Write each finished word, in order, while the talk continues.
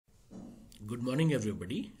Good morning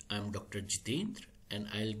everybody, I am Dr. Jeetendra and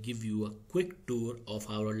I'll give you a quick tour of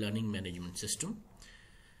our learning management system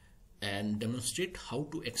and demonstrate how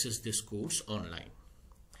to access this course online.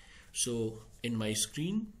 So in my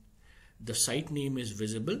screen, the site name is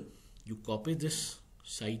visible. You copy this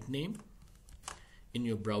site name in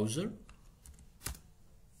your browser.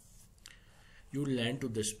 You will land to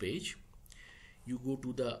this page. You go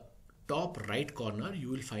to the top right corner, you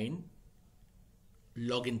will find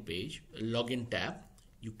login page, login tab.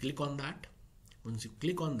 You click on that. Once you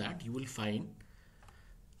click on that, you will find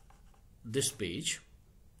this page.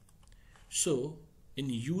 So in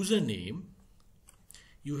username,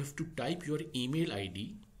 you have to type your email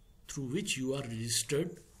ID through which you are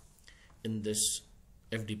registered in this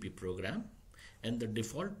FDP program, and the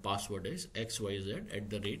default password is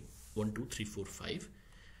xyz@12345.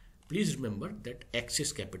 Please remember that X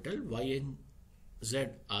is capital, Y and Z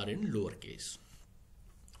are in lowercase.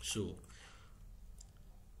 So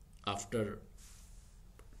after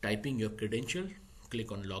typing your credential,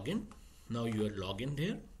 click on login. Now you are logged in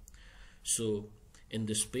here. So in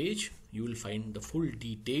this page, you will find the full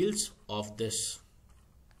details of this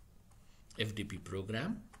FDP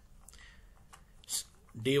program.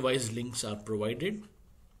 Day-wise links are provided.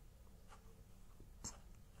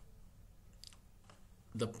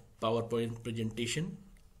 The PowerPoint presentation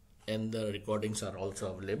and the recordings are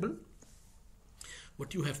also available.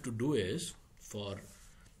 What you have to do is, for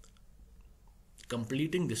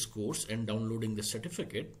completing this course and downloading the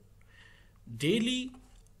certificate, daily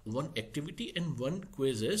one activity and one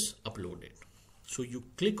quiz is uploaded. So you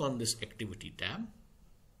click on this activity tab.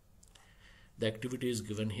 The activity is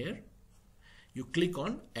given here. You click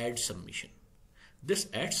on add submission. This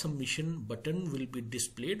add submission button will be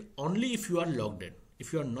displayed only if you are logged in.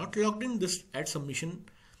 If you are not logged in, this add submission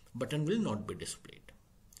button will not be displayed.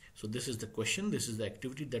 So this is the question, this is the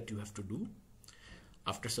activity that you have to do.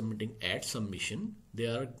 After submitting add submission,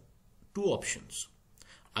 there are two options.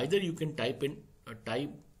 Either you can type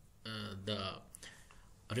the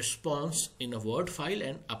response in a Word file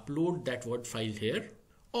and upload that Word file here,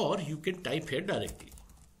 or you can type here directly.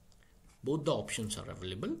 Both the options are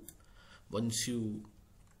available. Once you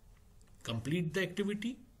complete the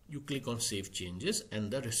activity, you click on save changes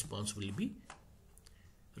and the response will be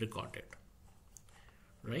recorded.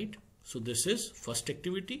 Right? So this is first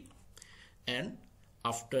activity, and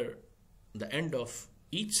after the end of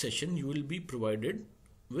each session, you will be provided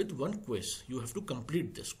with one quiz. You have to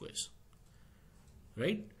complete this quiz.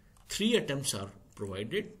 Right? 3 attempts are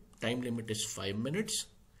provided. Time limit is 5 minutes.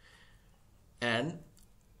 And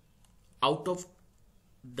out of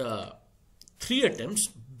the 3 attempts,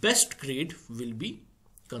 best grade will be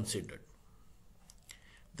considered.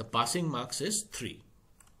 The passing marks is 3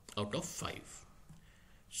 out of 5.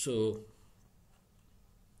 So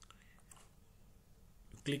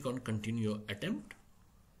click on continue your attempt.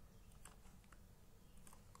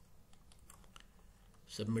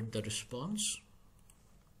 Submit the response.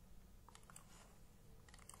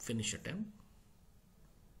 Finish attempt.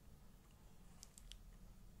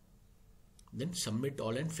 Then submit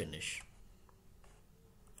all and finish.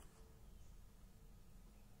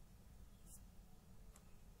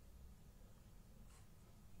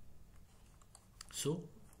 So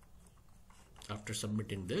after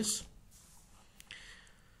submitting this,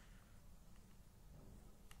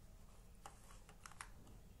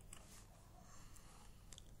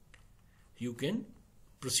 you can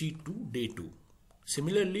proceed to day 2.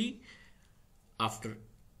 Similarly, after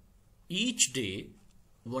each day,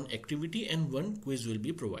 one activity and one quiz will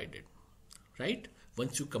be provided. Right?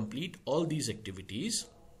 Once you complete all these activities,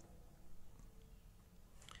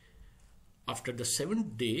 after the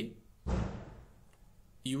 7th day,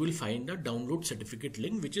 you will find a download certificate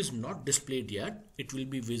link which is not displayed yet. It will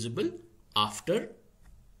be visible after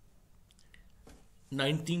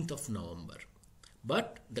 19th of November.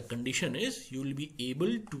 But the condition is you will be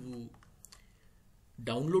able to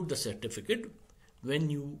download the certificate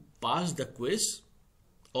when you pass the quiz,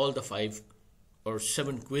 all the 5 or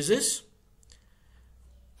 7 quizzes,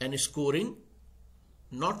 and scoring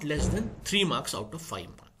not less than 3 marks out of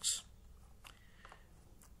 5 marks.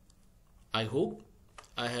 I hope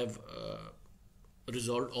I have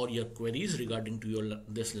resolved all your queries regarding to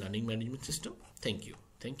this learning management system. Thank you.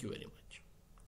 Thank you very much.